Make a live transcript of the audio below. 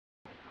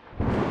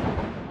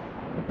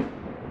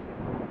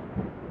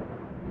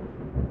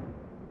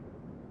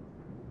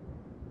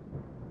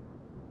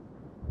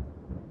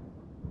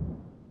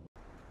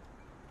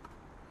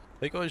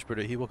Hey guys,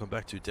 Britto here. Welcome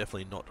back to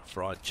Definitely Not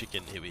Fried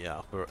Chicken. Here we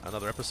are for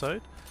another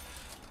episode.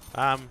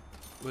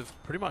 We've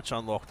pretty much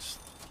unlocked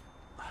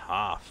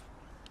half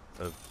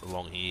of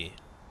along here.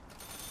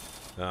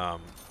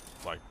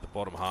 Like the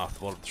bottom half,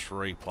 the bottom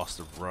three plus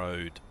the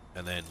road,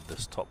 and then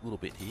this top little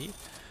bit here.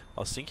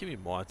 I was thinking we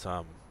might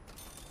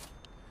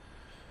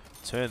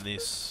turn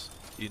this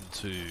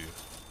into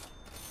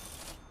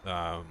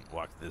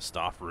like the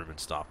staff room and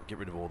stuff. Get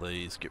rid of all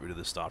these, get rid of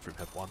the staff room,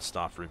 have one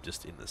staff room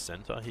just in the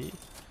center here,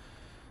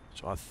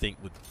 which I think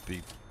would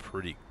be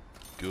pretty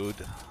good.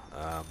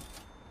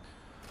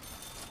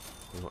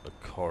 We want a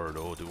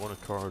corridor. Do we want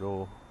a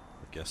corridor?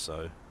 I guess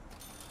so.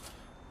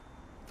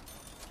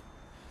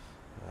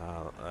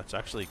 Let's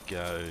actually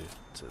go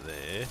to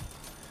there.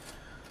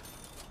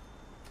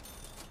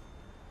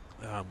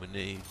 We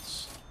need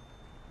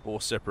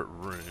 4 separate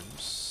rooms,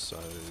 so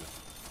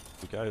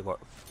we go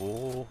like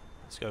 4.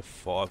 Let's go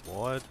 5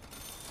 wide.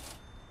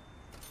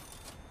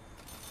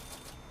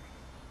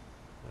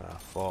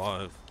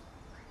 5.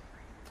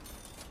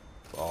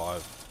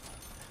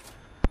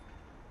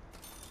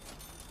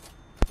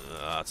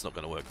 It's not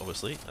going to work,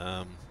 obviously.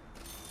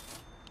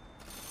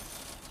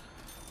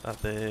 That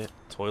there,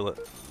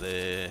 toilet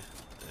there,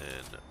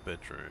 and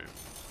bedroom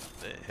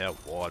there. How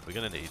wide? We're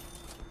going to need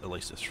at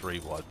least a 3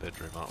 wide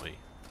bedroom, aren't we?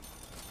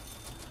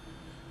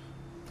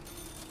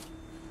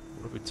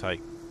 What if we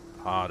take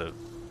part of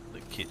the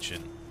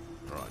kitchen?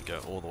 Right, go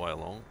all the way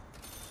along.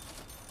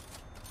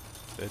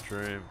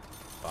 Bedroom,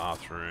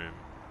 bathroom.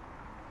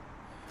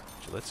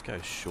 So let's go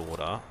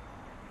shorter.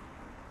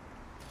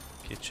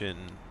 Kitchen,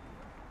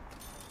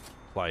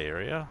 play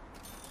area.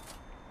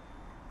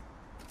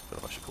 I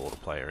don't know if I should call it a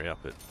play area,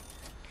 but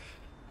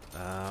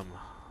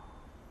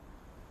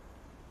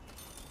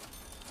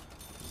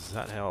is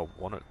that how I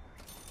want it?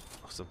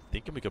 So I'm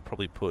thinking we could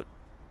probably put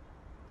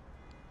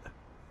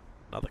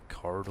another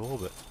corridor,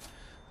 but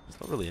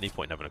there's not really any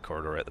point in having a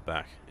corridor out the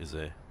back, is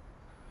there?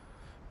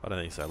 I don't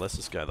think so. Let's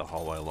just go the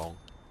whole way along.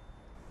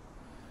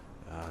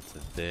 To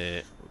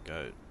there. We'll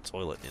go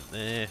toilet in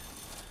there.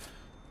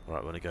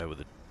 Alright, we're going to go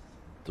with a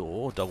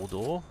door, double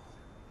door.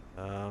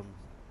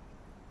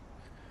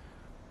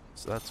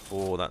 So that's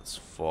 4, that's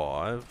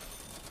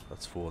 5.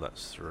 That's 4,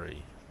 that's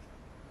 3.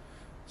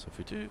 So if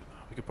we do,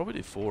 we could probably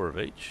do 4 of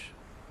each.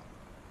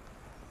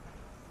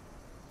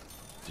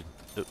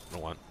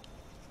 Wrong one.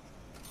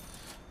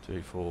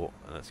 2, 4,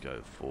 and let's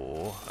go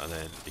 4, and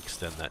then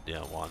extend that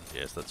down 1.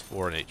 Yes, that's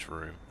 4 in each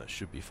room. That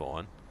should be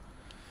fine.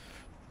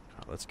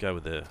 Right, let's go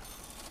with the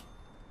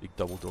big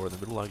double door in the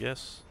middle, I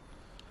guess.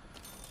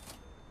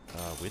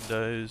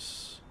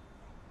 Windows.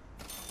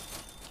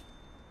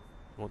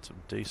 Want some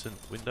decent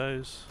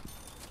windows.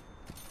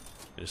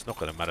 It's not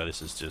going to matter.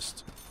 This is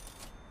just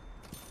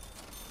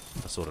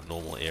a sort of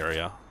normal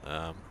area.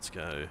 Let's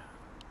go.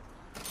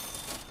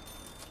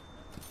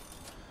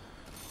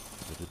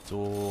 With a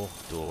door,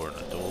 and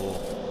a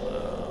door.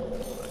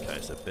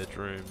 Okay, so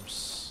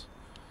bedrooms,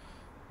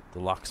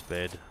 deluxe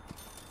bed.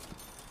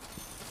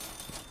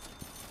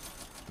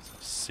 So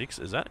 6.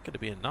 Is that going to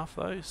be enough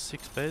though?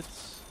 6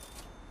 beds.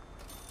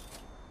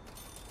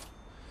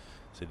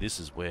 So this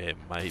is where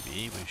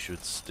maybe we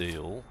should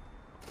steal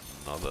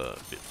another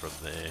bit from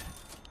there.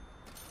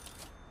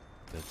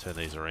 Then turn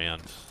these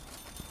around.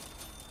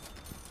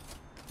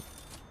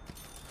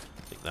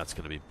 I think that's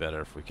going to be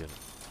better if we can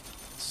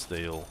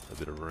steal a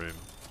bit of room.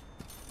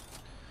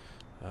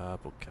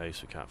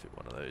 Bookcase, we can't fit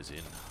one of those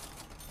in.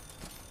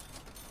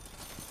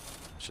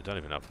 Actually, I don't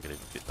even know if we can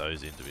even fit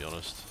those in, to be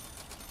honest.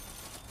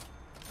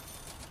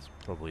 It's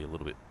probably a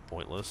little bit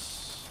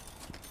pointless.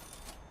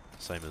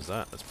 Same as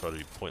that, that's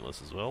probably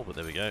pointless as well, but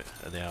there we go.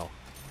 And now,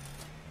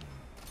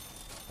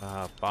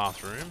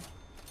 bathroom.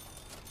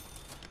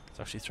 Let's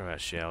actually throw our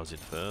showers in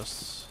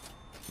first.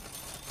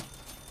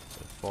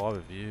 So 5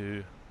 of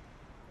you.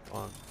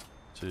 1,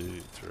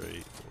 2,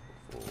 3,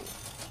 4,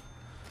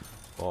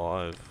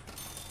 5.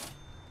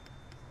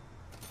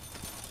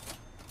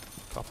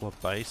 Couple of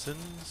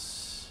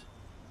basins.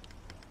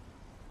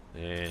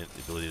 And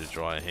the ability to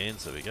dry our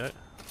hands, there we go.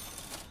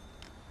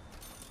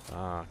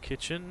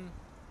 Kitchen.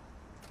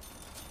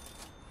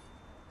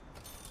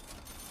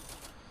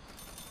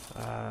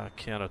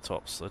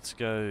 Countertops. Let's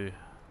go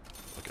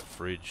like a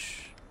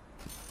fridge.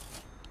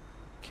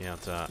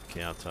 Counter.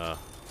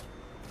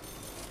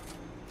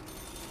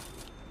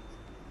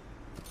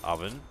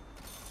 Oven.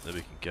 Then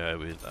we can go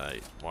with a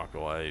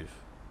microwave.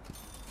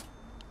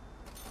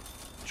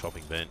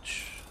 Chopping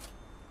bench.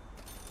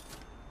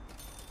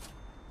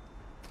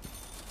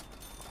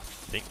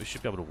 I think we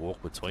should be able to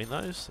walk between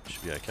those. That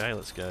should be okay.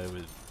 Let's go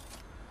with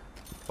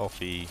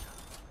coffee,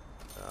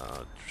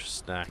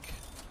 snack,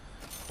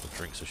 or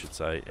drinks I should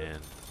say,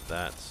 and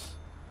that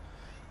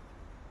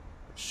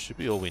should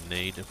be all we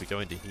need. If we go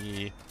into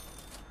here,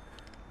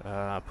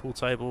 pool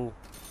table,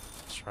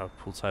 let's throw a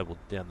pool table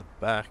down the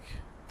back.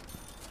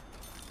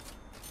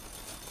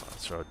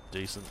 Let's throw a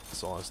decent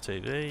sized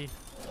TV,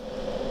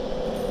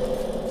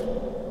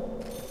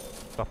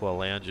 a couple of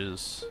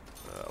lounges.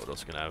 What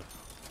else are we going to have?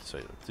 So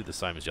do the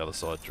same as the other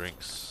side,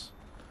 drinks,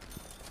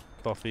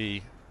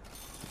 coffee,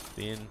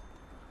 bin,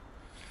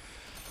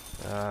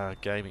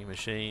 Gaming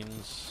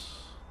machines.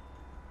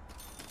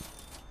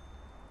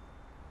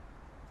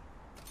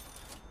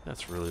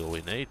 That's really all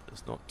we need.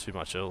 There's not too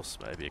much else.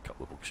 Maybe a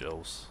couple of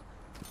bookshelves.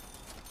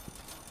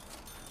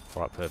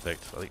 Alright,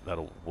 perfect. I think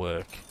that'll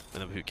work.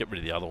 And then if we get rid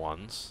of the other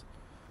ones,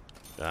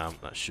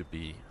 that should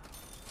be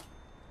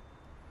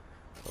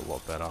a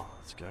lot better.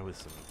 Let's go with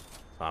some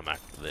tarmac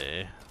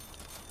there.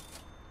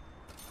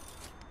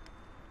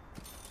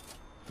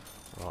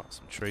 Right,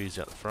 some trees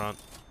out the front.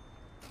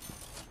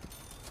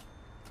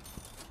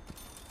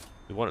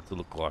 We want it to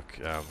look like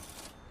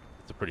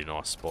it's a pretty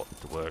nice spot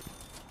to work.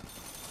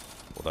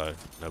 Although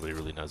nobody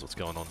really knows what's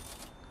going on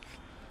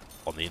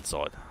the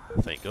inside,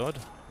 thank God.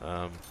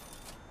 Right,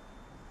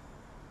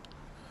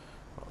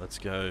 let's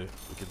go.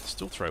 We can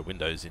still throw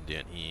windows in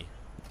down here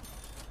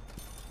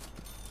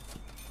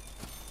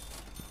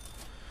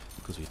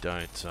because we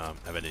don't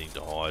have anything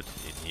to hide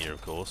in here,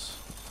 of course.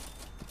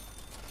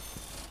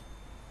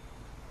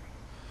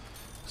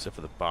 Except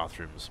for the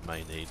bathrooms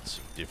may need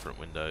some different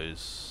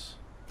windows,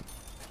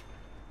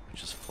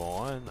 which is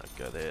fine. That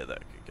could go there.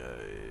 That could go.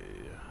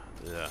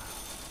 Yeah.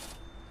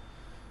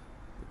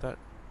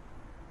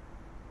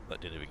 That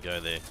didn't even go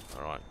there.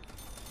 Alright.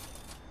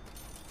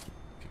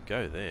 Can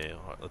go there.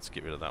 Alright, let's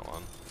get rid of that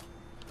one.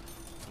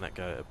 Can that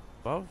go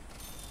above?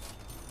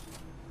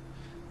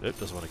 Nope,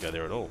 doesn't want to go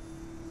there at all.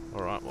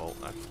 Alright, well,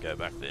 that can go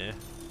back there.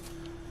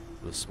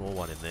 Put a small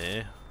one in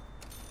there.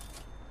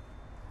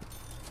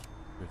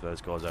 Move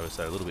those guys over,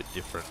 so a little bit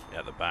different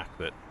out the back,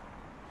 but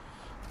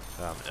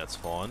that's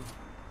fine.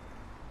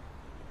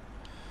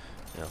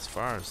 Now, as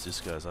far as this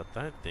goes, I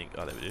don't think...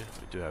 Oh, there we do.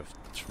 We do have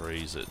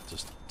trees that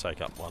just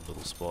take up one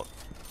little spot.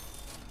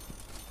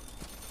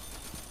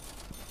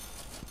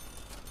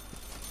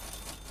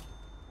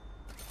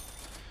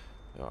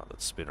 Alright,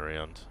 let's spin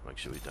around. Make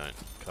sure we don't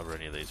cover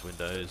any of these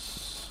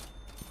windows.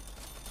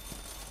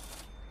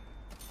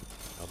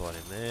 Another one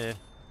in there.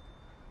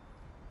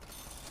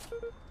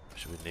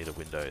 Should we need a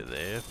window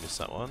there? Missed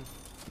that one.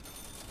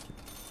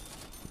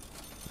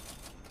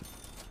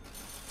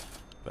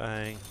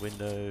 Bang,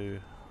 window.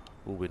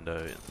 Full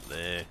window in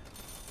there.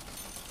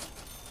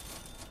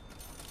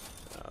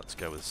 Let's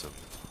go with some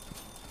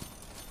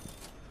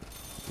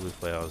blue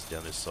flowers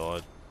down this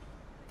side.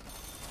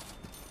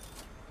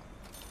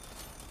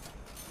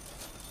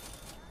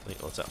 I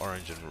think, what's that,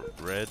 orange and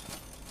red.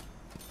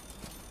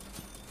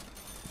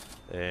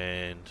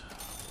 And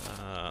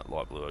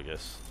light blue, I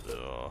guess.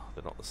 Oh,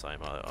 they're not the same,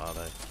 are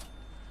they?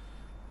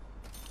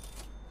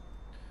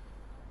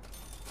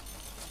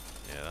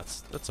 Yeah,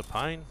 that's a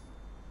pain.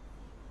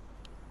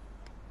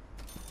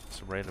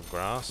 Some random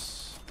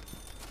grass.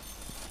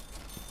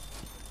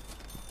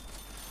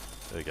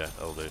 There we go,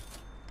 that'll do.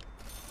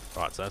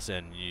 Right, so that's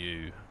our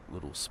new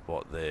little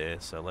spot there.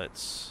 So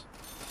let's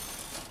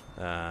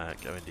go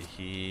into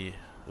here.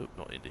 Oop,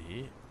 not into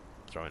here.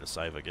 Throw in a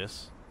save, I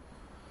guess.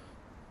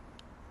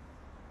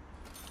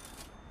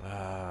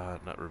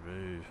 Not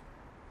remove.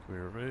 Can we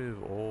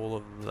remove all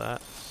of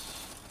that?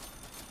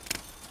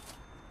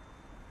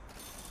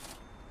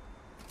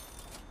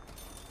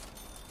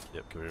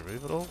 Yep, can we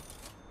remove it all?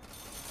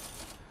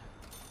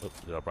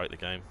 Oop, did I break the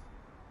game?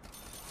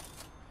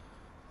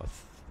 I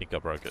think I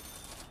broke it.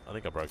 I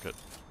think I broke it.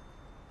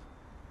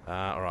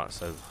 Alright,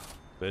 so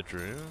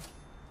bedroom.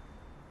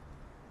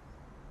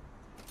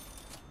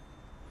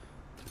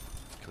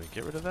 Can we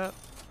get rid of that?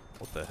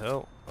 What the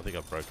hell? I think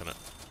I've broken it.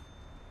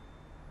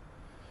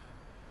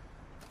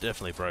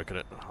 Definitely broken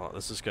it. Alright,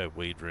 let's just go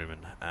weed room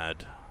and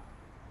add.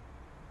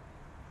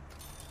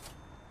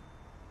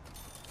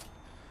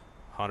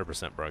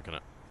 100% broken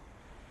it.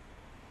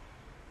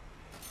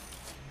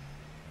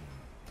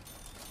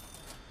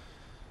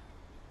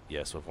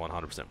 Yes, we've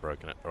 100%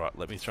 broken it. Alright,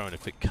 let me throw in a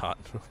quick cut.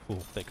 We'll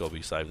think I'll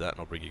be saved that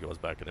and I'll bring you guys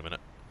back in a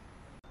minute.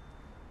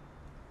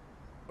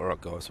 Alright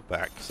guys, we're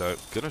back. So,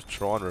 gonna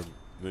try and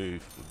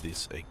remove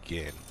this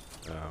again.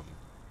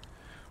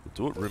 We'll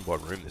do it room by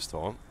room this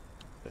time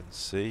and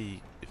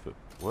see if it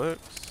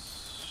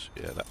works.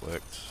 Yeah, that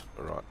worked.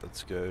 Alright,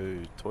 let's go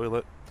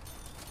toilet.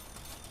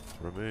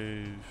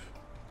 Remove.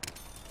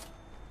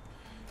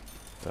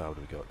 What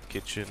do we got?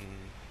 Kitchen.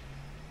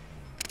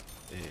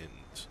 And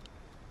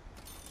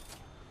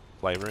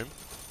playroom.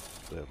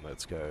 Then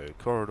let's go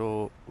corridor.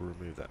 We'll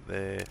remove that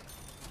there.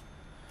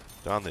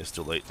 Darn, they're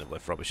still eating. They've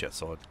left rubbish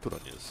outside. Good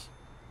on yous.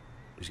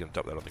 He's going to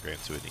dump that on the ground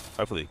too, isn't he?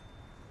 Hopefully.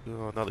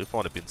 Oh, no, they'll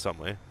find a bin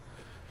somewhere.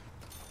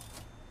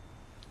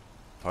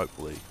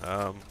 Hopefully.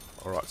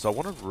 Alright, so I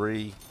want to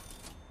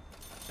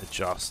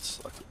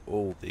readjust like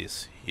all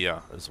this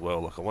here as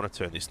well. Like I want to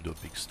turn this into a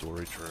big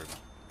storage room.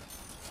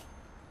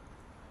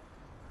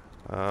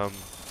 And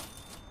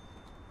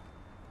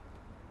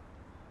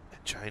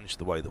change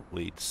the way the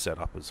weed's set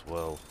up as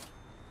well.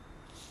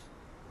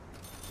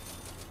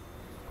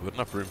 We've got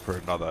enough room for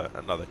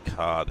another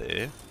car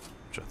there,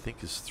 which I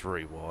think is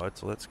 3 wide.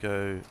 So let's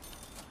go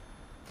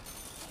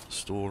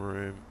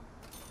storeroom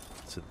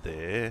to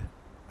there.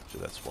 So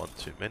that's one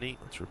too many.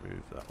 Let's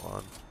remove that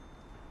one.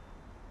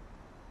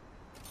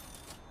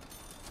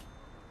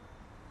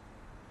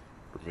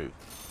 Remove.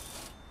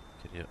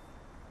 Can you?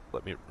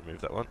 let me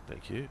remove that one.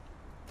 Thank you.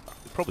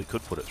 We probably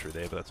could put it through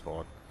there, but that's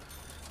fine.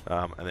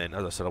 And then,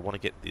 as I said, I want to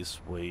get this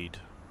weed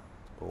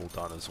all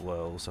done as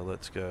well. So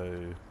let's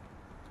go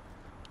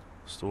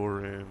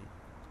storeroom.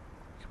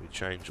 Can we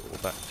change all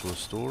that into a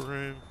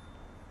storeroom?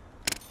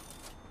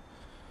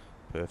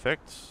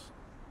 Perfect.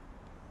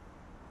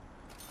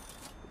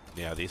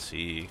 Now this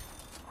here,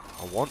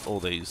 I want all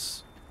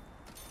this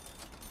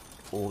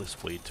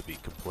weed to be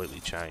completely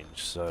changed.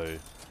 So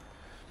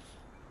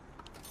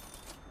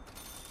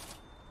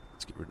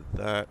let's get rid of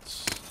that.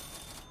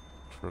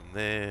 From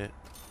there,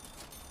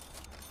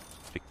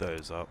 pick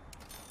those up.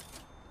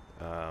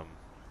 The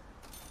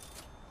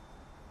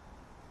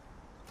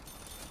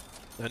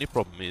only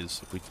problem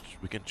is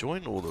we can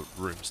join all the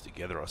rooms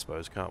together, I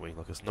suppose, can't we?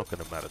 Like, it's not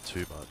going to matter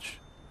too much.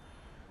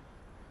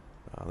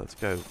 Let's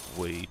go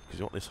weed, because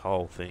you want this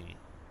whole thing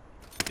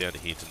down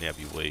here to now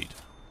be weed.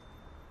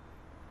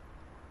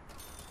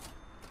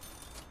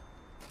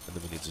 And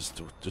then we need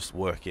to just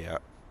work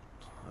out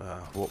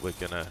what we're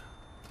gonna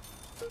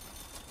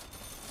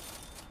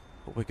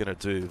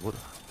do. What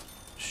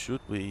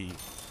should we?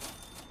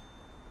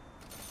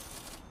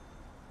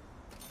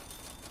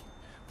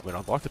 I mean,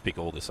 I'd like to pick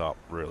all this up,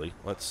 really.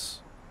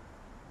 Let's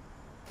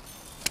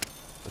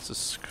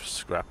just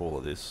scrap all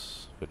of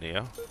this for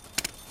now.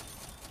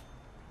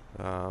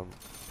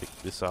 Pick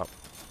this up,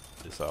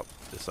 this up,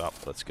 this up.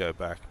 Let's go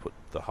back, put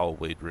the whole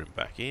weed room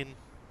back in.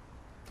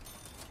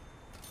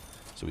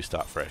 So we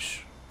start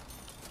fresh.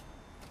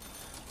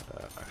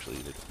 Actually,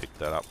 you need to pick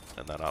that up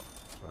and that up.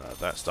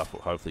 That stuff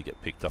will hopefully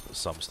get picked up at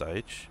some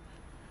stage.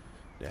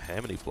 Now, how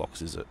many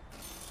blocks is it?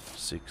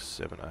 6,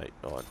 7, 8,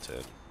 9,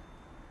 10.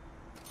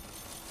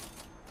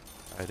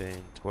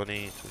 18,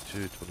 20,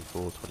 22,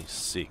 24,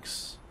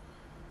 26.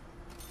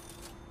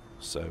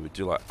 So we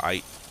do like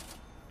 8.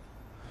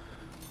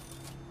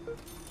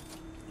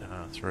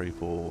 3,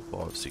 4,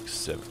 5, 6,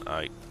 7,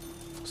 8.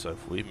 So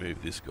if we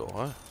move this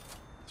guy,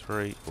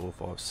 3, 4,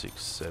 5,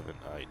 6, 7,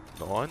 8,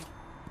 9.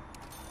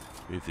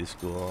 Move this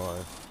guy,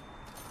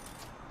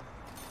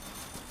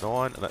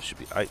 9, and that should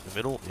be 8 in the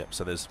middle. Yep,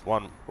 so there's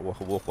one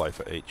walkway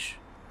for each,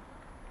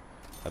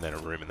 and then a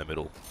room in the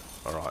middle.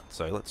 Alright,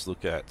 so let's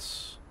look at,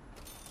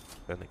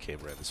 turn the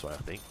camera around this way, I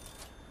think.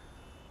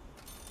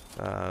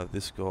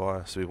 This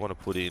guy, so we want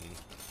to put in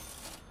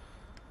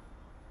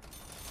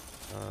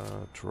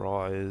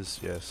dryers,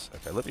 yes.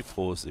 Okay, let me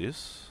pause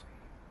this.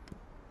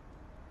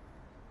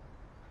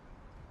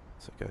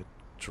 So go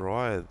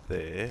dryer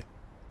there.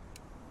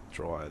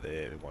 Dryer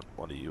there, we want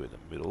one of you in the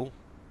middle.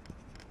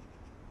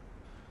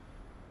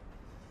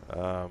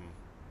 And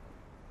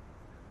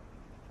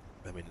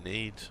we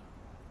need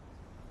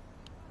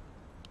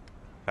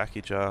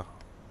packager.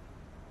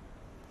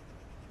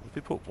 If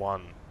we put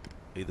one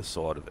either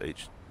side of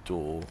each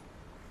door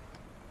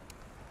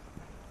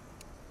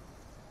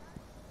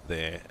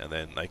there, and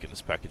then they can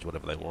just package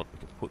whatever they want. We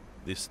can put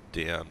this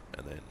down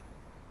and then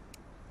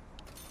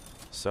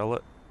sell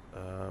it.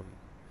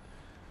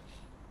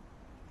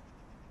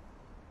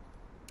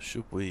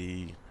 Should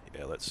we?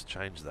 Yeah, let's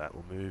change that.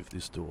 We'll move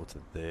this door to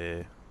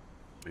there.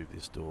 Move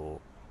this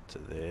door to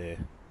there.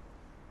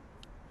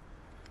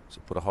 So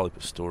put a whole heap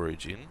of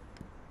storage in.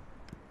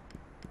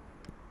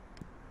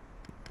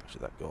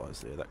 Actually, that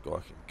guy's there. That guy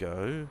can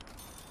go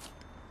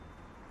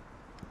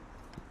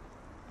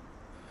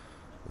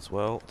as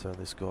well. Turn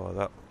this guy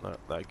that. No,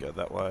 they go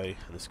that way,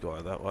 and this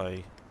guy that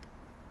way.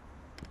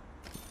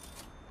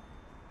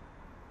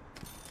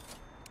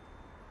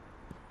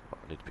 Oh,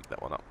 I need to pick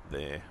that one up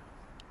there.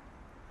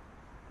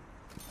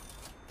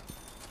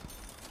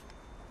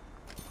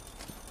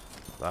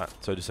 That.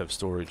 So just have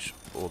storage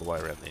all the way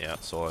around the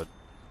outside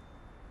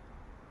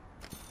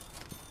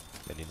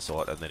and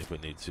inside, and then if we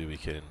need to, we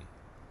can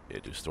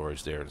do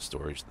storage there and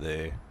storage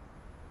there.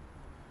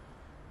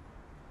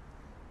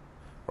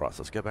 Right,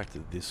 so let's go back to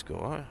this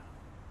guy.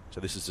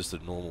 So this is just a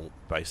normal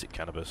basic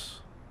cannabis.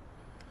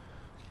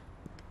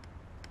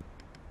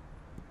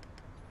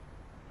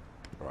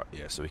 Right,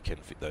 yeah, so we can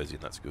fit those in,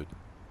 that's good.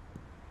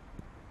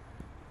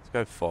 Let's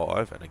go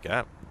 5 and a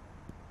gap.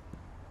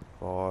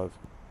 5.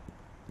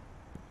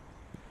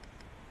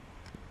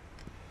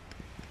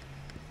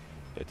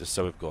 Yeah, just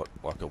so we've got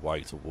like a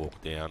way to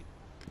walk down.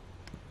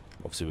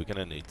 Obviously we're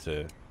going to need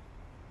to,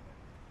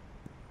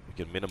 we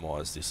can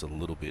minimise this a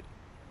little bit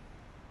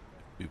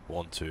if we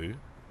want to.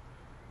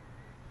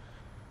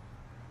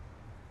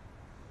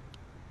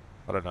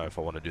 I don't know if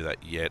I want to do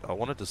that yet. I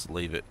want to just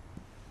leave it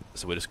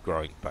so we're just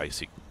growing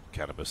basic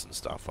cannabis and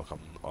stuff. Like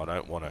I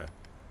don't want to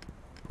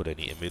put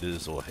any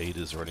emitters or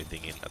heaters or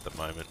anything in at the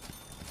moment.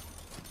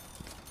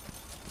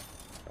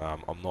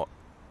 I'm not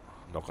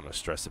going to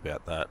stress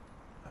about that.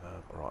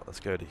 Alright, let's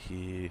go to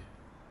here.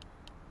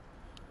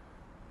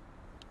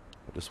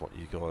 I just want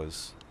you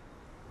guys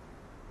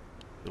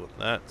doing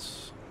that.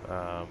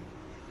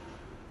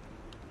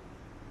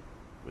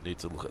 We need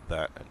to look at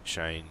that and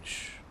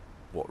change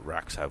what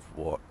racks have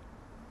what.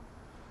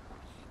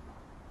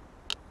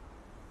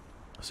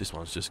 So this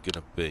one's just going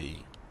to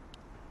be...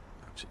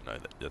 Actually, no,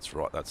 that's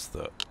right. That's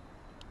the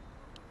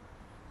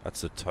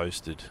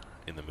toasted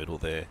in the middle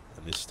there,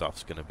 and this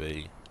stuff's going to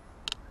be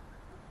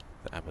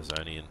the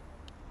Amazonian.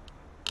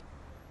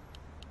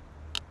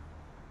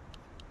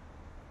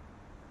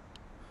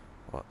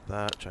 Like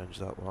that, change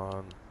that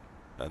one,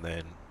 and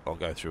then I'll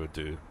go through and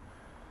do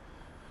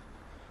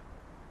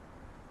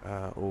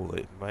all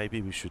it.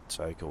 Maybe we should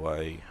take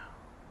away,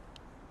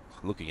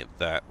 looking at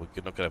that, we're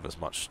not going to have as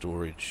much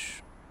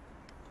storage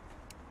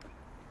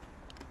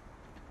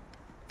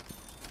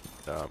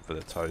for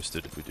the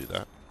toasted if we do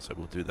that. So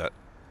we'll do that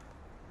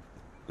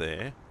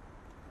there.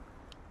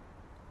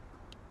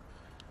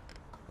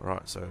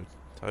 Right, so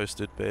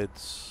toasted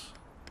beds.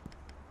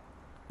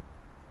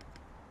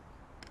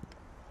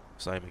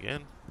 Same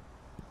again.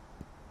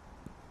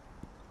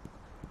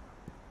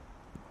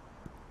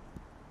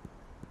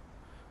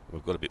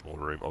 We've got a bit more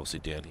room obviously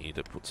down here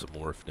to put some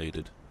more if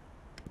needed.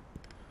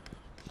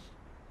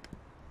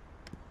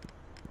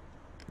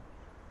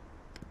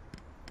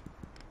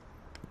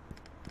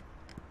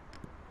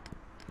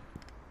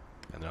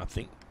 And I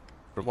think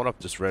from what I've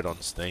just read on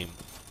Steam,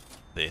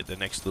 the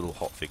next little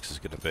hotfix is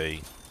going to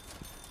be,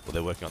 well,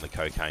 they're working on the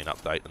cocaine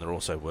update, and they're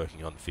also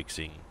working on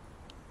fixing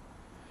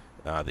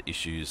the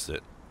issues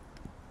that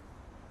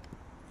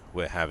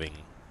we're having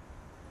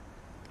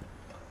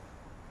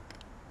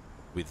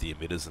with the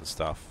emitters and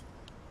stuff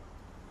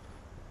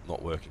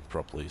not working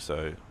properly.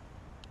 So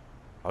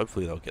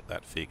hopefully they'll get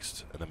that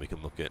fixed, and then we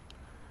can look at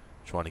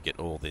trying to get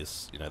all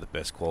this, you know, the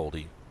best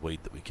quality weed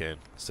that we can,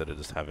 instead of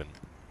just having,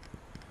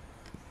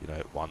 you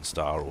know, 1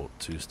 star or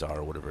 2 star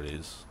or whatever it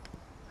is.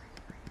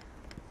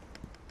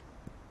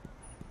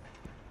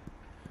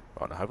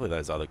 Right, now hopefully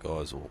those other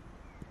guys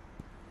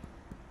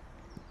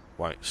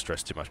won't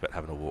stress too much about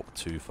having to walk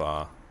too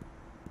far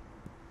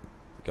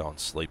to go and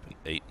sleep and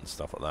eat and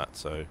stuff like that.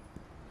 So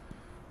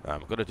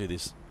I've got to do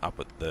this up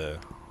at the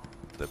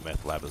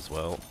meth lab as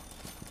well.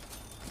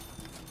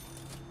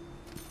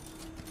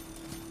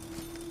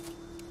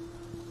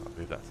 I'll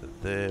move that to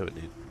there. We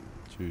need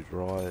 2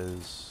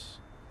 dryers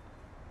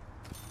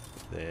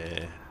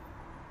there.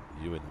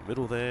 You in the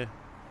middle there.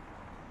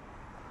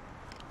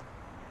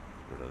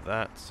 Get rid of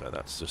that. So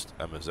that's just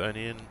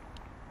Amazonian.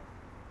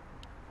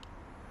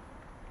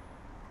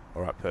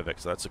 Alright,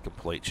 perfect. So that's a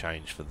complete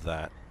change for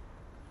that.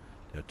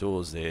 You know,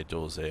 doors there,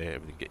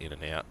 everything get in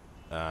and out.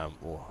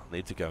 Well, I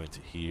need to go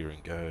into here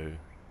and go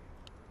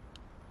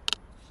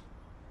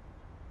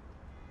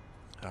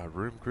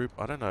room group.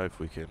 I don't know if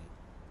we can.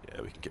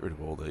 Yeah, we can get rid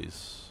of all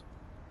these.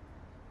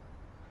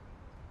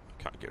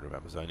 Can't get rid of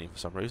Amazonian for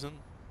some reason.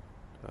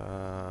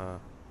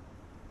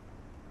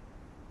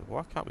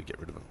 Why can't we get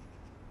rid of them?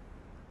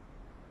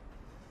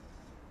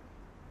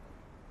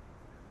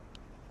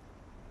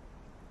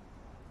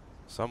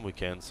 Some we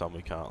can, some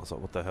we can't. It's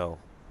like, what the hell?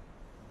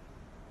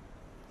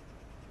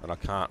 And I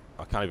can't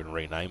even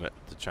rename it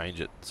to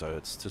change it, so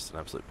it's just an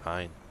absolute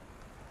pain.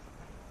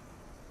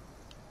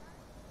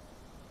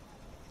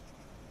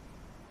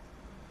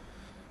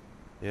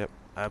 Yep,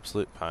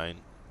 absolute pain.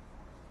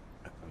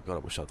 God, I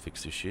wish I'd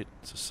fix this shit.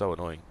 It's just so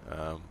annoying.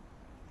 Let's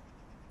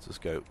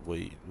just go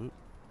weed. Whoop.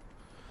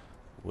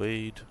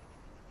 Weed.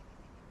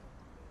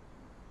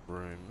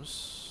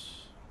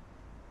 Rooms.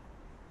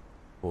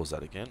 What was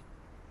that again?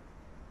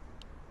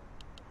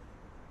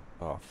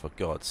 Oh, for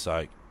God's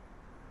sake.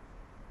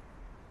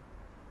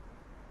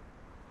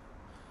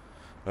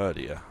 Oh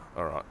dear.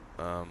 Alright.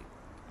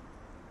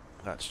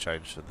 That's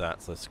changed to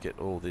that. So let's get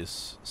all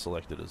this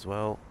selected as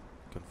well.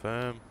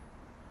 Confirm.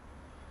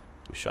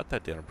 If we shut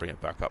that down and bring it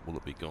back up, will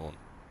it be gone?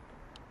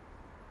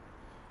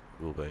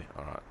 It will be.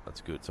 Alright, that's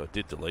good. So I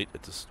did delete.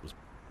 It just was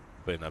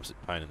being an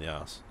absolute pain in the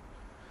ass.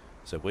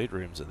 So weed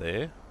rooms are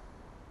there.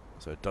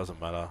 So it doesn't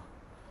matter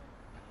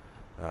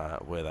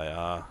where they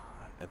are.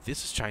 And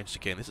this has changed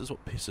again. This is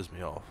what pisses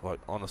me off. Like,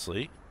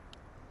 honestly,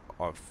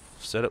 I've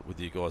said it with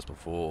you guys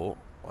before.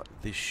 Like,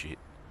 this shit.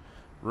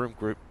 Room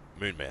group,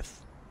 moon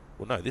meth.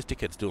 Well, no, this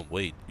dickhead's doing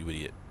weed, you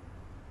idiot.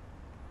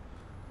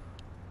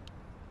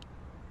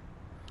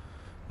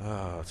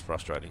 Ah, it's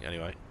frustrating.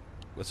 Anyway,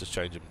 let's just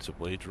change them to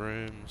weed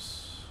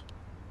rooms.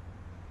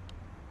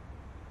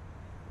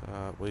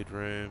 Weed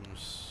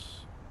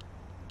rooms.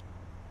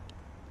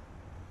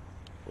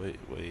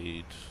 Weed.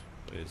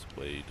 Where's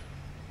weed?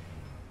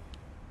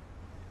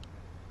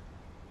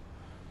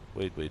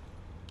 Weed.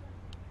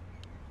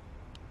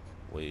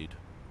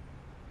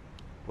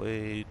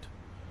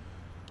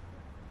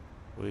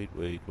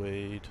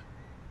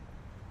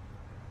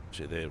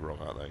 Actually, they're wrong,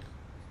 aren't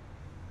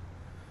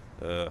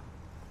they?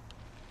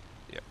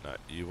 Yeah, no,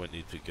 you won't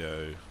need to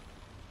go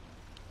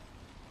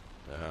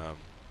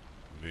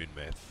moon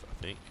meth, I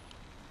think.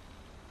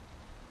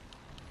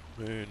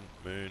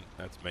 Moon,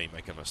 that's me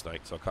making a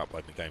mistake, so I can't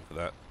blame the game for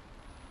that.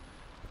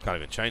 I can't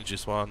even change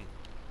this one.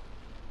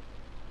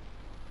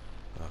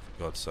 Oh,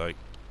 for God's sake.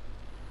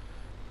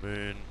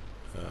 Moon,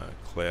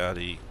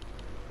 cloudy.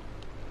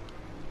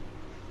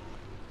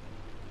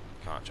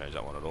 Can't change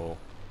that one at all.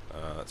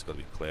 That's got to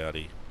be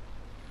cloudy.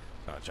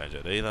 Can't change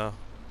that either.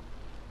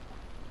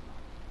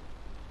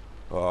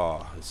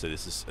 Oh, so it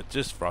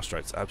just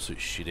frustrates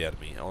absolute shit out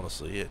of me.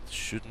 Honestly, it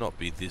should not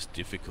be this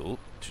difficult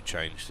to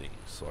change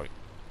things. Like,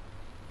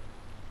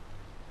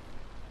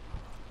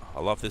 I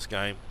love this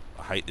game.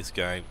 I hate this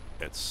game.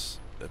 It's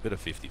a bit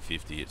of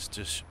 50-50. It's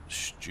just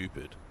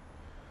stupid.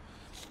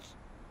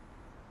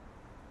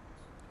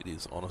 It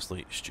is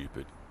honestly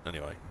stupid.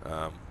 Anyway,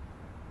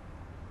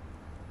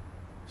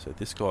 so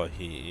this guy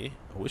here,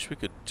 I wish we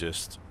could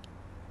just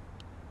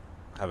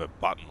have a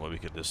button where we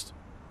could just,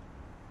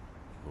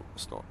 well,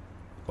 it's not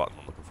the button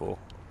I'm looking for,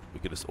 we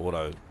could just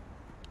auto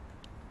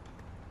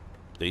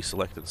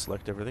deselect and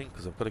select everything,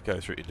 because I've got to go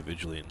through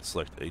individually and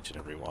select each and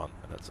every one,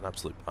 and it's an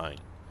absolute pain.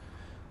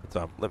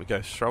 But let me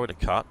go throw in a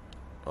cut.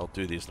 I'll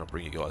do this and I'll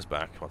bring you guys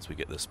back once we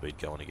get the speed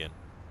going again.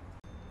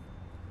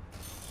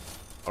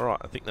 Alright,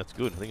 I think that's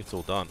good. I think it's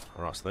all done.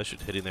 Alright, so they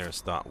should head in there and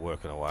start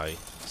working away.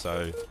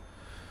 So,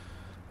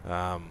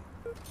 get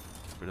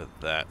rid of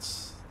that.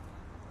 So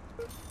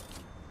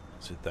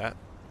that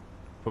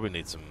probably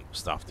need some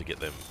stuff to get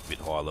them a bit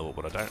higher level,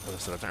 but I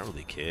don't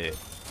really care.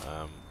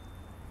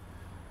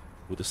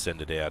 We'll just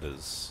send it out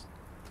as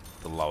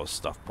the lowest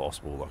stuff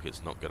possible. Like,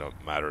 it's not going to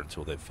matter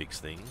until they fix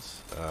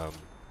things.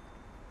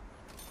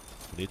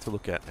 We need to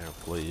look at our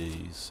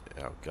employees,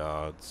 our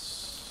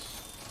guards.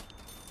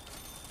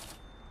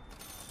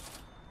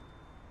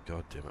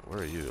 God damn it,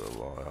 where are you, a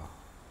liar?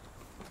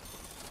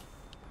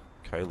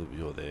 Caleb,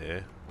 you're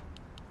there.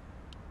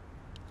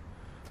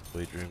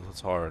 Weed room,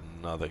 let's hire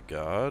another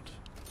guard.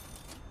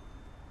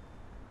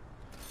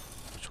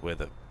 Where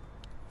did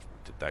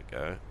that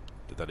go?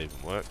 Did that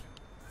even work?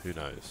 Who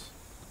knows?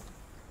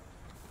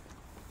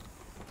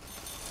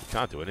 You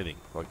can't do anything.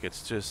 Like,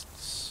 it's just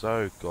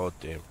so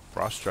goddamn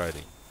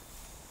frustrating.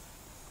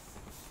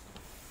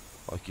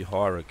 Like, you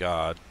hire a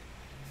guard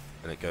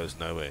and it goes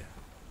nowhere.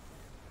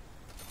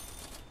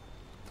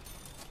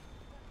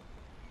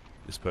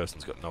 This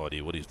person's got no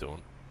idea what he's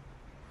doing.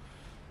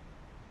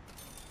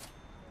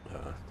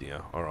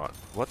 Yeah, alright.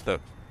 What the... are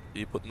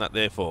you putting that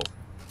there for?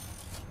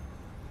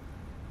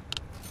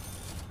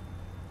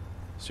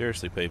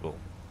 Seriously, people.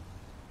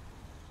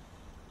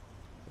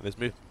 And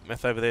there's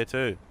meth over there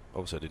too.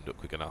 Obviously I didn't do it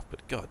quick enough,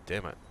 but god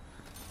damn it.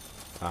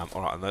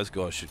 Alright, and those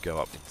guys should go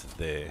up into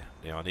there.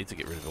 Now I need to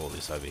get rid of all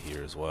this over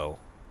here as well.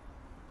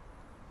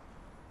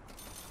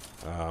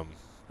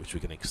 Which we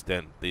can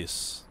extend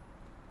this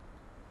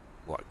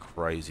like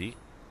crazy.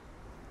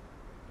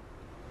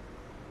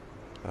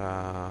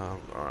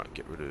 Alright,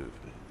 get rid of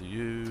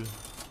you.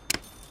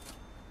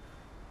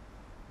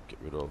 Get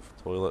rid of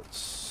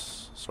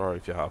toilets. Sorry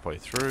if you're halfway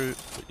through,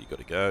 but you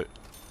gotta go.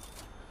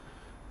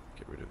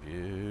 Get rid of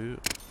you.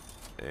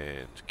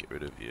 And get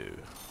rid of you.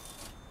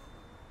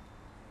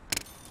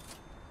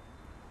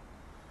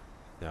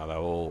 Now they'll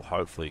all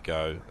hopefully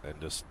go and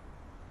just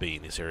be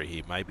in this area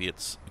here. Maybe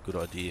it's a good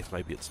idea,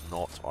 maybe it's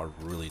not. I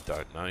really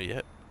don't know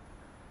yet.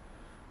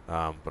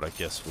 But I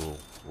guess we'll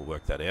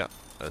work that out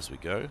as we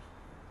go.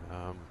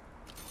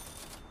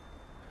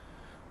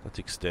 Let's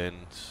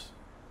extend.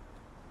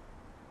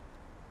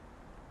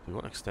 Do we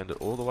want to extend it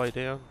all the way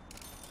down?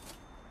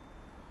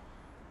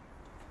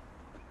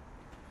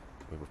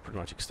 We've pretty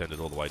much extended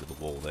all the way to the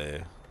wall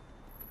there.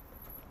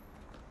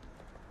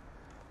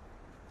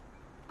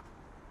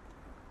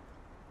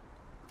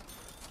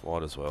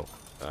 Might as well.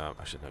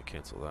 Actually, no,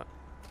 cancel that.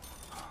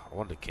 I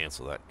wanted to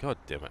cancel that. God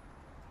damn it.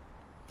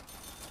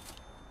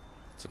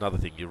 It's another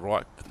thing. I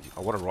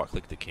want to right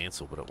click to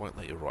cancel, but it won't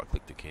let you right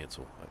click to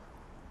cancel.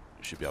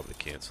 You should be able to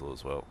cancel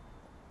as well.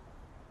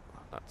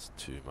 That's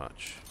too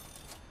much.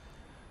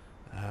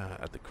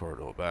 Add the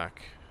corridor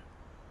back.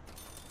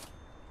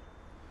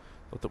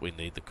 Not that we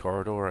need the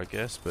corridor, I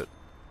guess, but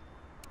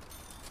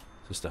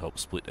just to help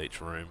split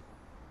each room.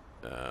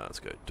 Let's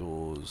go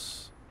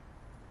doors.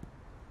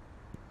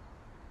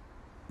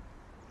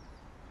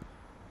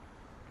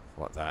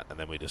 Like that, and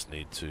then we just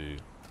need to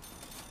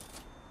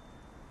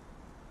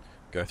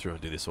go through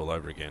and do this all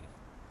over again.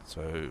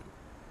 So,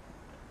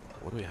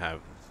 what do we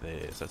have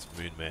there? So that's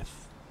moon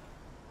meth.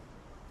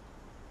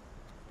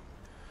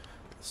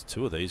 There's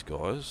two of these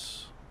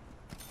guys.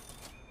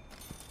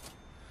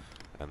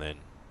 And then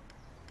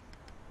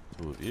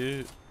two of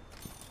you.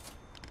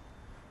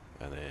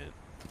 And then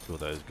two of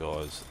those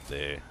guys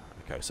there.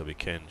 Okay, so we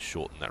can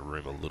shorten that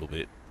room a little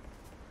bit.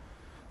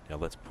 Now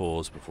let's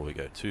pause before we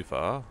go too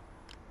far.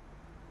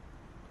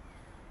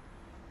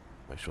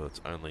 Make sure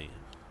it's only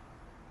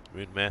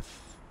moon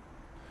meth.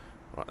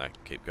 Right, now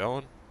keep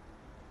going.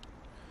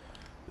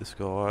 This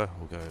guy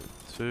will go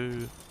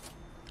 2.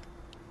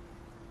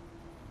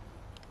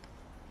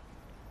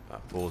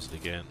 Pause it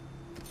again.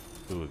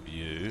 2 of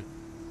you.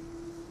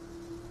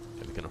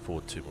 Yeah, we can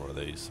afford 2 more of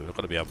these. So we're not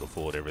going to be able to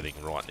afford everything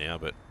right now,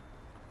 but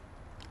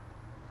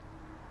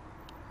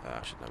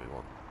actually no, we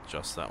want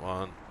just that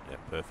one. Yeah,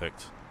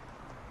 perfect.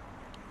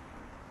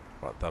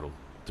 Right, that'll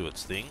do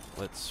its thing.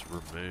 Let's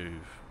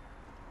remove.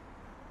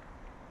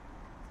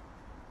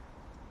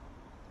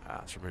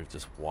 Let's remove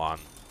just one,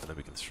 and then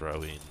we can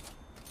throw in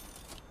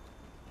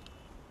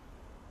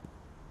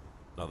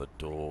another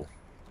door.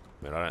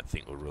 I mean, I don't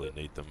think we'll really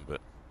need them,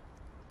 but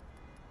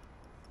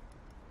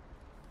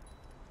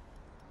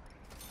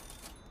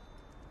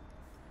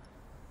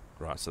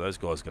right, so those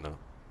guys are gonna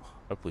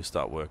hopefully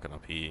start working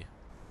up here.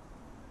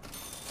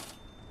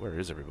 Where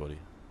is everybody?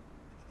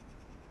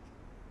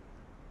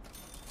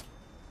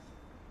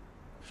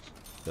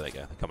 There they go.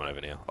 They're coming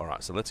over now.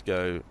 Alright, so let's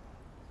go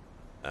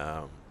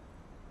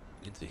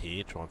into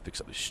here, try and fix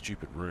up this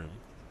stupid room.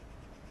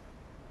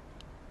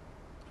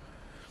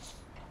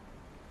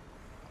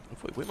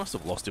 We must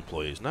have lost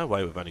employees. No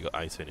way we've only got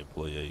 18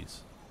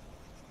 employees.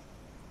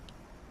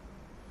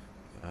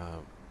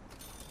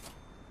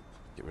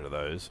 Get rid of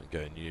those and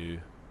go new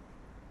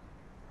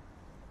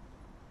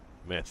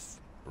meth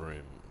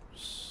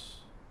rooms.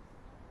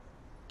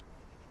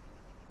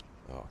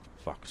 Oh,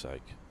 for fuck's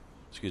sake.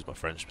 Excuse my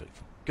French, but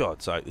for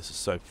God's sake, this is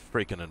so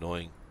freaking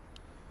annoying.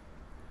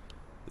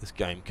 This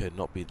game could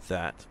not be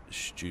that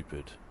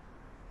stupid.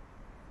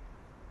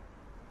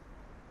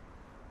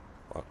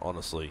 Like,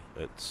 honestly,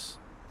 it's...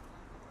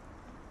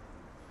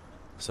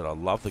 I said I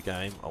love the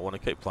game, I want to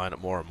keep playing it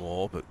more and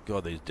more, but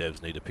God, these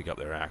devs need to pick up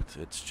their act.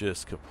 It's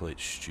just complete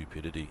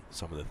stupidity,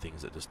 some of the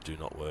things that just do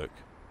not work.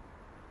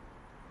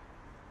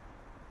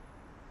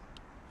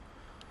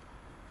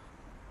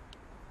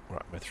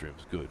 Right, meth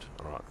room's good.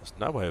 Alright, there's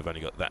no way I've only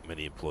got that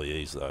many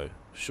employees though,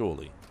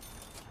 surely.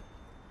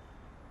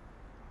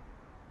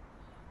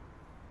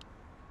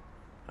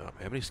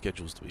 How many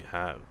schedules do we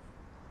have?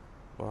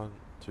 1,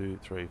 2,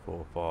 3,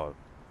 4, 5.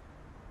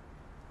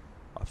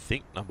 I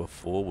think number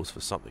 4 was for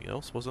something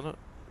else, wasn't it?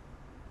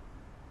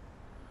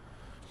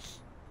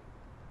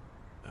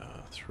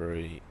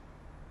 3,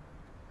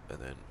 and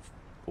then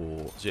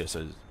 4. So yeah,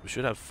 so we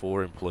should have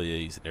 4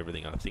 employees and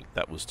everything. And I think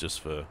that was just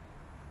for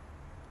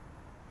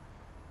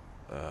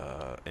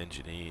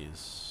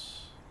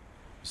engineers.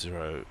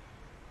 0,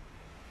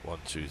 1,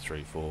 2,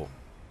 3, 4.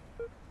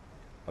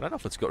 I don't know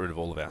if it's got rid of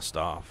all of our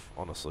staff,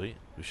 honestly.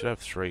 We should have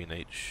 3 in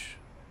each.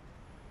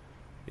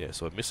 Yeah,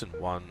 so we're missing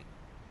 1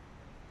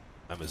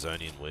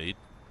 Amazonian weed.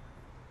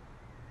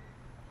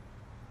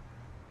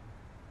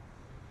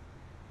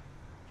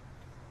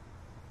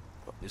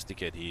 But this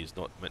dickhead here is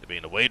not meant to be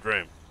in a weed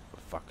room,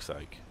 for fuck's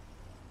sake.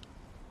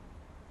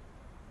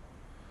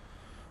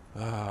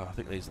 I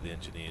think these are the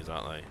engineers,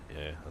 aren't they?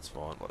 Yeah, that's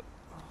fine. Like,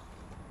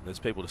 there's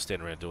people just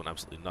standing around doing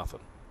absolutely nothing.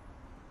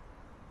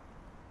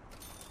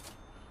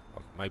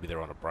 Like, maybe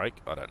they're on a break,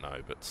 I don't know,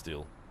 but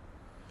still.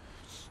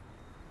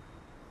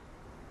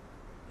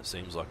 It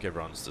seems like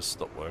everyone's just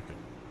stopped working.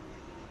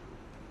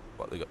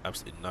 Like, they've got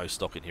absolutely no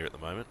stock in here at the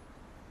moment.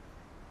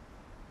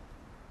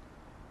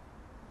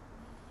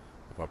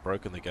 Have I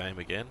broken the game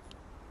again?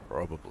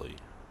 Probably.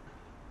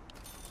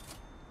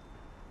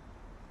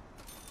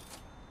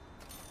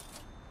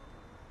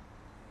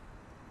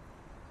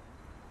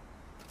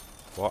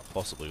 Quite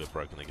possibly we've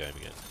broken the game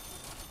again.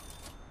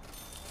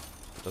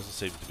 There doesn't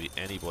seem to be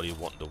anybody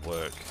wanting to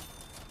work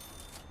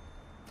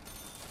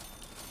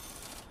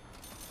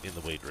in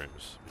the weed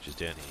rooms, which is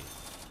down here.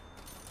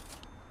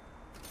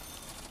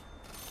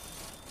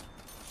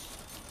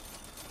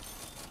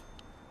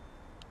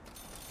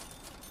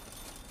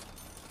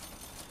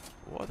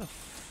 Why the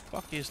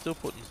fuck are you still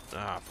putting...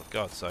 Ah, for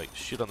God's sake,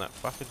 shit on that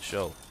fucking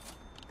shelf.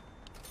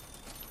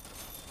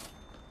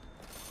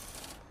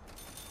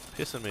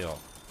 Pissing me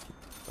off.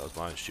 That was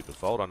my own stupid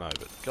fault, I know,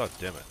 but God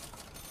damn it.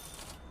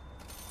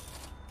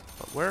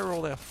 But where are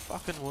all our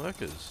fucking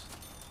workers?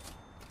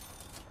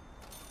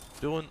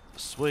 Doing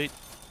sweet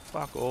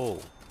fuck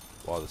all,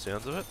 by the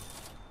sounds of it.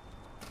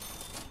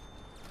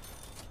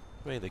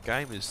 I mean, the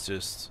game is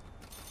just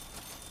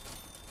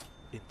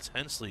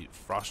intensely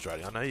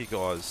frustrating. I know you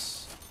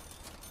guys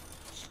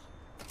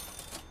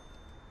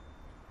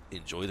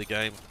enjoy the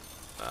game,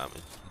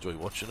 enjoy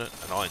watching it,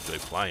 and I enjoy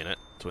playing it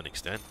to an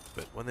extent,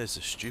 but when there's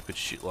a stupid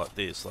shit like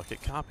this, like,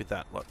 it can't be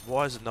that. Like,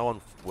 why is no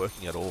one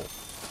working at all?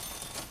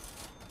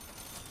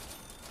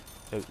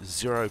 There's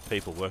 0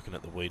 people working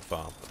at the weed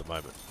farm at the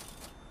moment.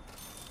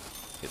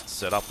 It's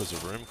set up as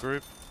a room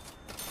group.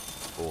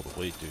 All the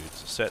weed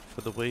dudes are set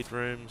for the weed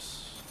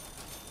rooms.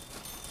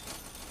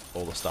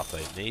 All the stuff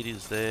they need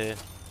is there.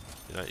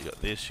 You know, you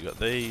got this, you got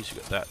these,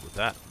 you got that with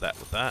that, that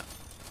with that.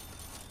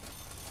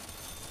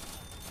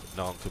 But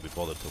no one could be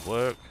bothered to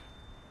work.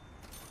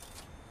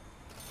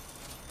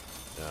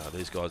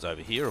 These guys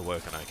over here are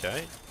working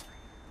okay.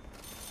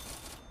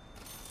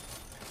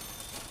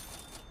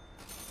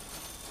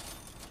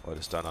 I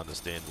just don't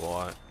understand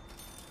why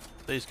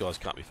these guys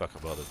can't be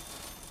fucking bothered.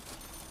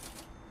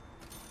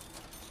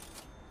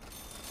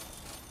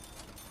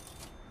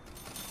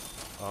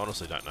 I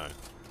honestly don't know.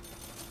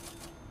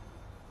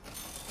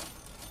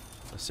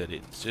 I said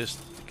it just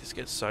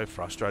gets so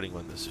frustrating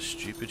when there's a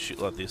stupid shit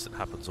like this that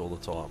happens all the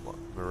time. Like,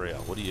 Maria,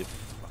 what are you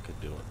fucking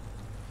doing?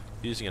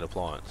 Using an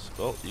appliance.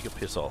 Well, you can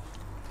piss off.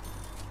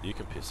 You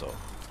can piss off.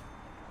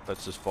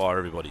 Let's just fire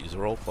everybody.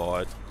 You're all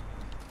fired.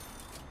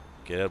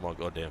 Get out of my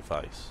goddamn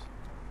face.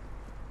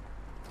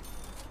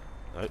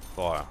 Nope,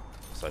 fire.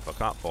 So if I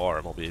can't fire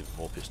him, I'll be even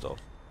more pissed off.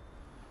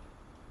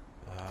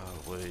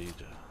 Weed.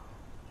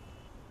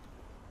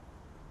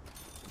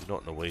 You're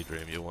not in a weed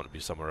room, you want to be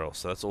somewhere else.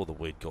 So that's all the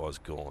weed guys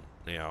gone.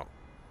 Now,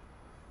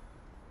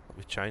 let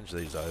me change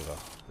these over.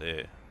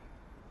 There.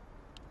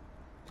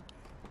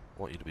 I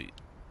want you to be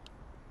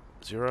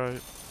 0,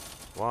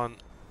 1,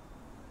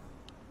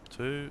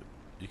 2.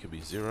 You can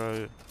be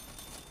 0.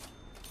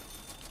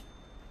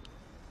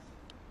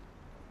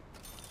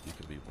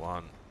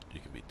 1, you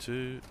can be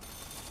 2,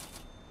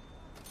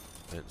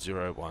 and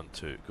 0, 1,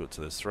 2. Good,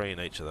 so there's 3 in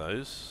each of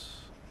those.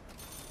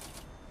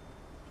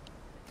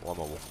 Why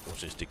am I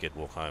watching this dickhead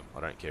walk home? I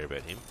don't care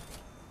about him.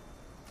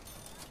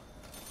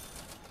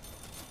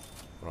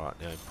 Right,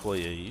 now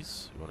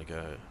employees, you want to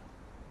go...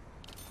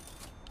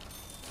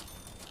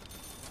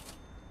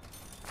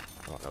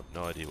 Right, I have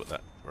no idea what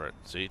that... Right,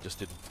 see, just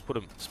didn't put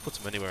them... Just puts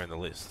them anywhere in the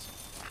list.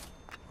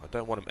 I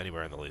don't want them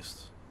anywhere in the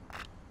list.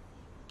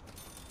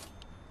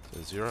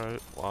 So 0,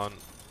 1,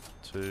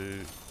 2,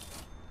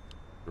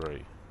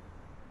 3.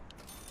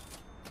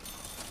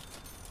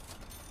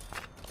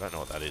 I don't know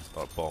what that is.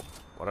 Oh, bomb.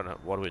 I don't know.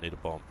 Why do we need a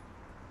bomb?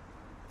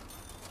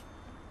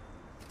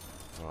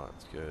 Right,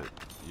 let's go.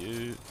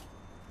 You,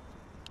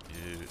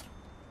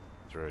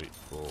 3,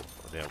 4.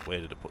 Now, where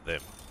did it put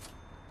them?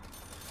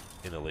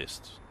 In the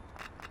list.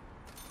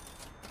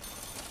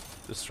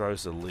 This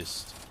throws the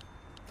list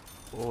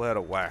all out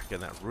of whack,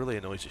 and that really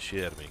annoys the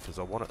shit out of me because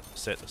I want it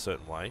set a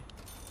certain way.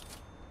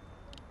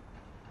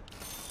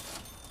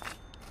 I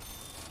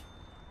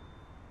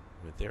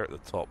mean, they're at the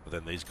top, but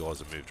then these guys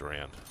have moved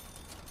around.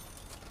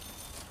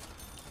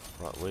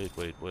 Right, weed,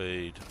 weed,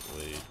 weed,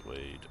 weed,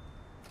 weed,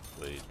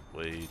 weed,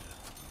 weed,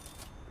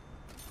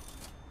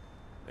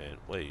 and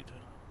weed.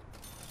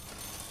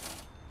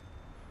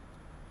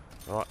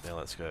 Right, now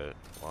let's go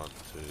 1,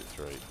 2,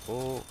 3,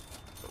 4.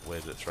 But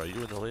where did it throw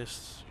you in the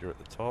list? You're at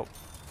the top.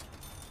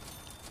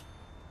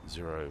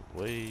 0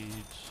 weed.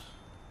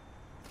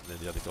 And then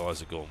the other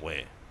guys are going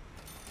where?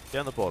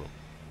 Down the bottom.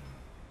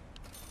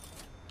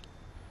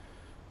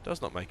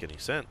 Does not make any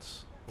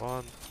sense.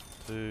 1,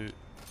 2,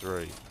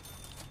 3.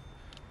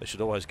 They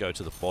should always go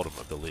to the bottom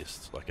of the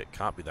list. Like, it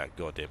can't be that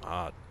goddamn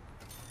hard.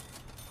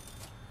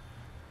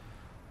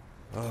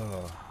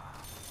 Oh.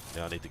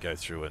 Now I need to go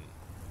through and...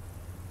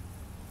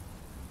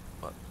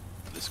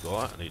 this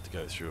guy, I need to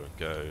go through and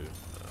go...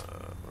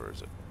 where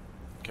is it?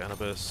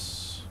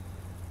 Cannabis.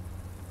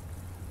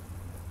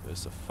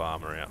 There's the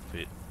farmer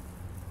outfit.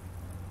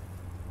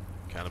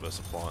 Cannabis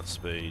appliance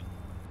speed.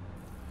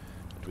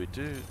 Do we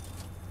do...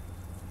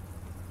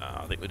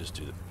 I think we just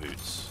do the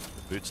boots.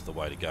 The boots are the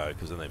way to go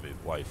because then they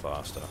move way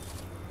faster.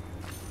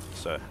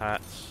 So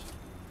hat,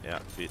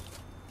 outfit,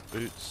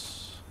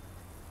 boots.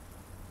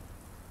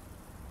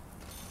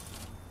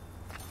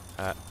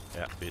 Hat,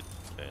 outfit,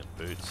 and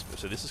boots.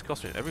 So this is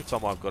costing me, every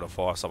time I've got to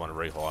fire someone and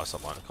rehire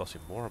someone, it costs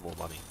me more and more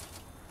money.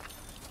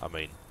 I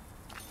mean,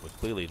 we're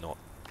clearly not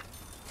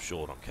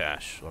short on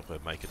cash. Like, we're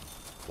making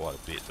quite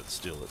a bit, but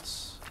still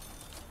it's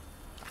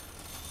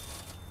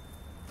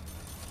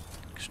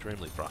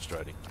extremely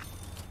frustrating.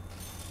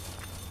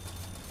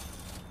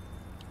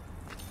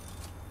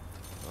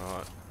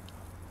 Alright,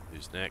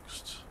 who's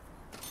next?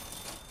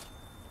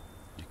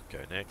 You can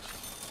go next.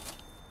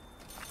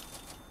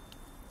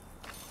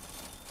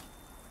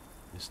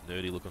 This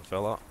nerdy looking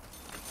fella.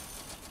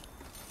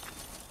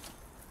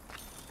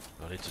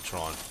 I need to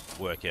try and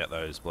work out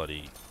those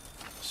bloody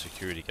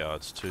security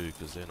guards too,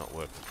 because they're not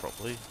working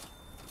properly.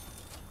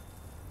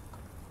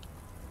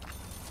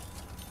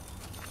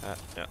 Hat,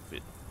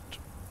 outfit,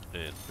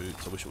 and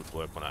boots. I wish it would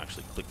work when I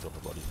actually clicked on the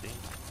bloody thing.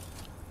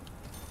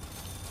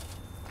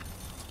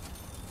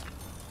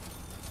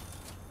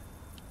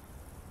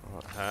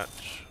 Alright,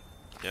 hatch,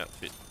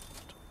 outfit.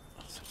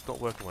 It's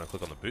not working when I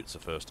click on the boots the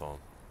first time.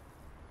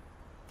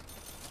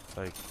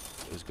 Like,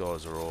 those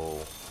guys are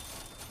all...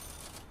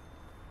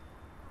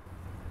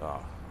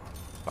 Ah,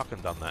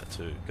 fucking done that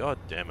too. God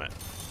damn it.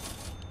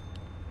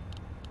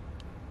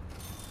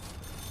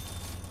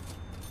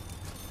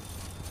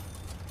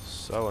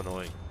 So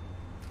annoying.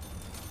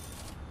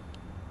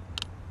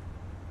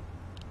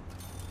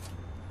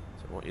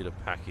 So I want you to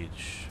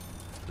package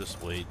this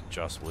weed,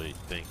 just weed.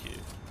 Thank you.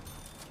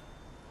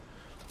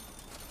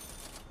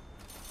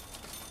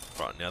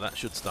 Right, now that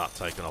should start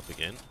taking off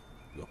again.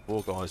 We've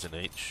got 4 guys in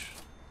each.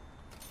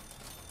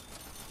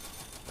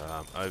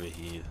 Over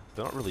here,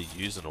 they're not really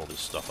using all this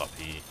stuff up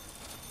here,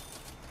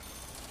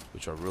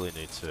 which I really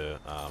need to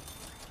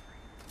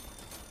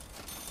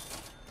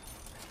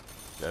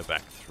go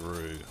back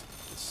through.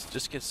 It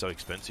just gets so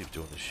expensive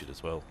doing this shit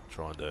as well,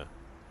 trying to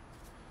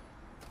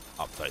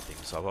update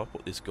things. So I'll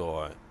put this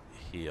guy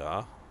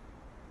here.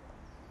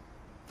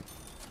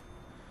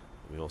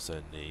 We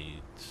also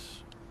need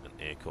an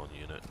aircon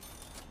unit.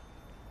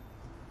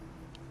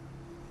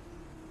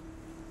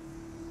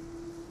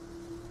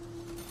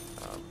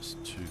 It's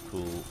too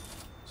cool,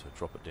 so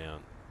drop it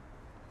down.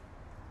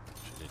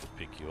 Should need to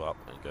pick you up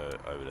and go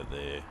over to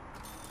there.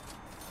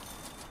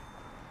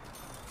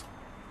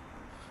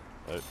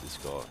 Oh, this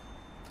guy.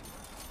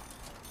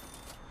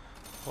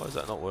 Why is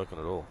that not working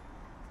at all?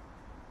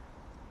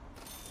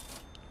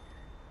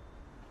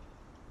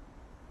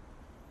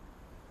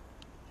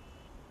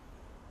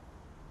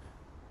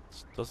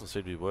 It doesn't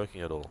seem to be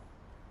working at all.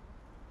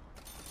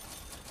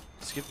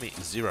 It's giving me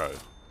 0.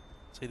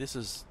 See, this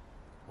is...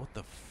 what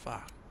the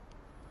fuck?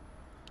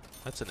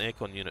 That's an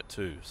aircon unit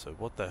too, so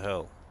what the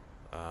hell?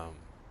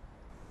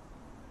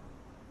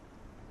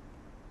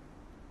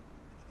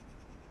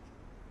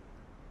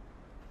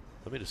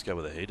 Let me just go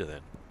with a heater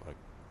then. Like,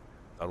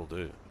 That'll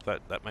do.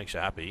 If that makes you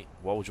happy,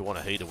 why would you want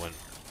a heater when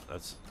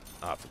that's...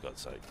 Ah, for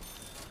God's sake.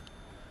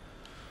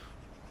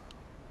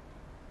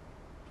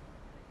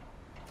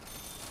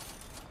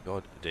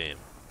 God damn.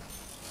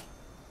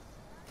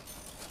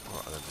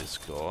 Alright, and then this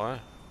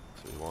guy.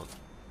 So we want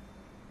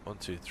 1,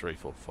 2, 3,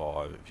 4,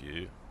 5 of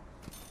you.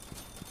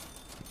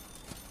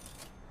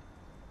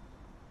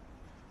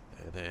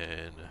 And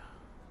then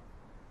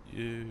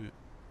you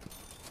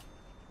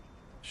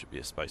should be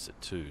a space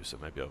at 2, so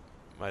maybe I've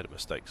made a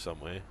mistake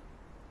somewhere.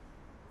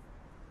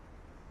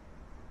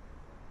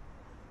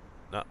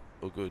 No,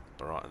 all good.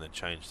 Alright, and then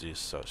change this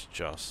so it's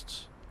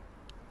just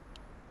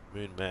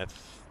Moon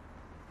Math.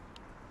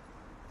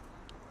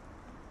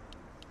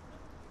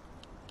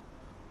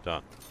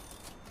 Done.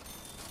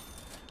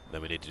 And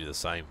then we need to do the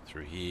same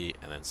through here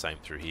and then same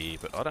through here,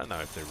 but I don't know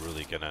if they're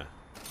really gonna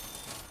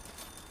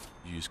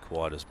use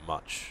quite as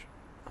much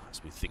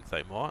as we think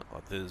they might.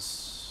 Like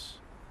there's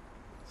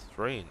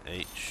 3 in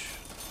each.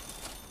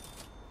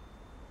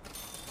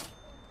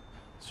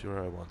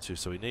 0, 1, 2.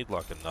 So we need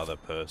like another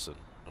person,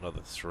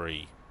 another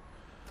 3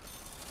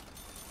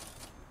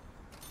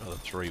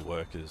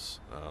 workers.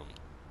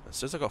 It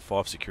says I got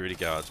 5 security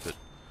guards, but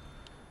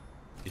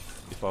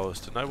if I was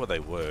to know where they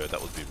were,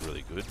 that would be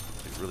really good.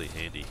 It'd be really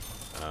handy.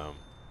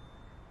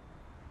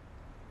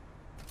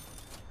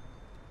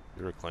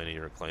 You're a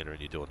cleaner, and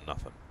you're doing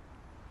nothing.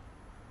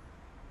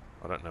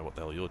 I don't know what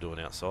the hell you're doing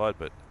outside,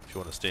 but if you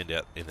want to stand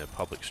out in a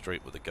public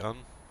street with a gun,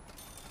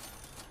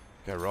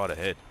 go right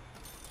ahead.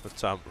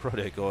 But right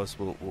there, guys,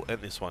 we'll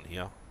end this one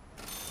here.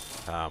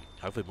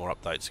 Hopefully more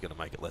updates are going to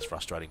make it less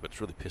frustrating, but it's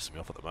really pissing me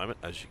off at the moment,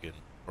 as you can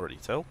already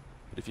tell.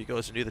 But if you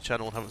guys are new to the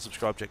channel and haven't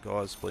subscribed yet,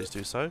 guys, please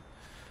do so.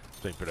 It's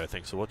been Britto,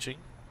 thanks for watching.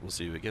 We'll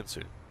see you again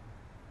soon.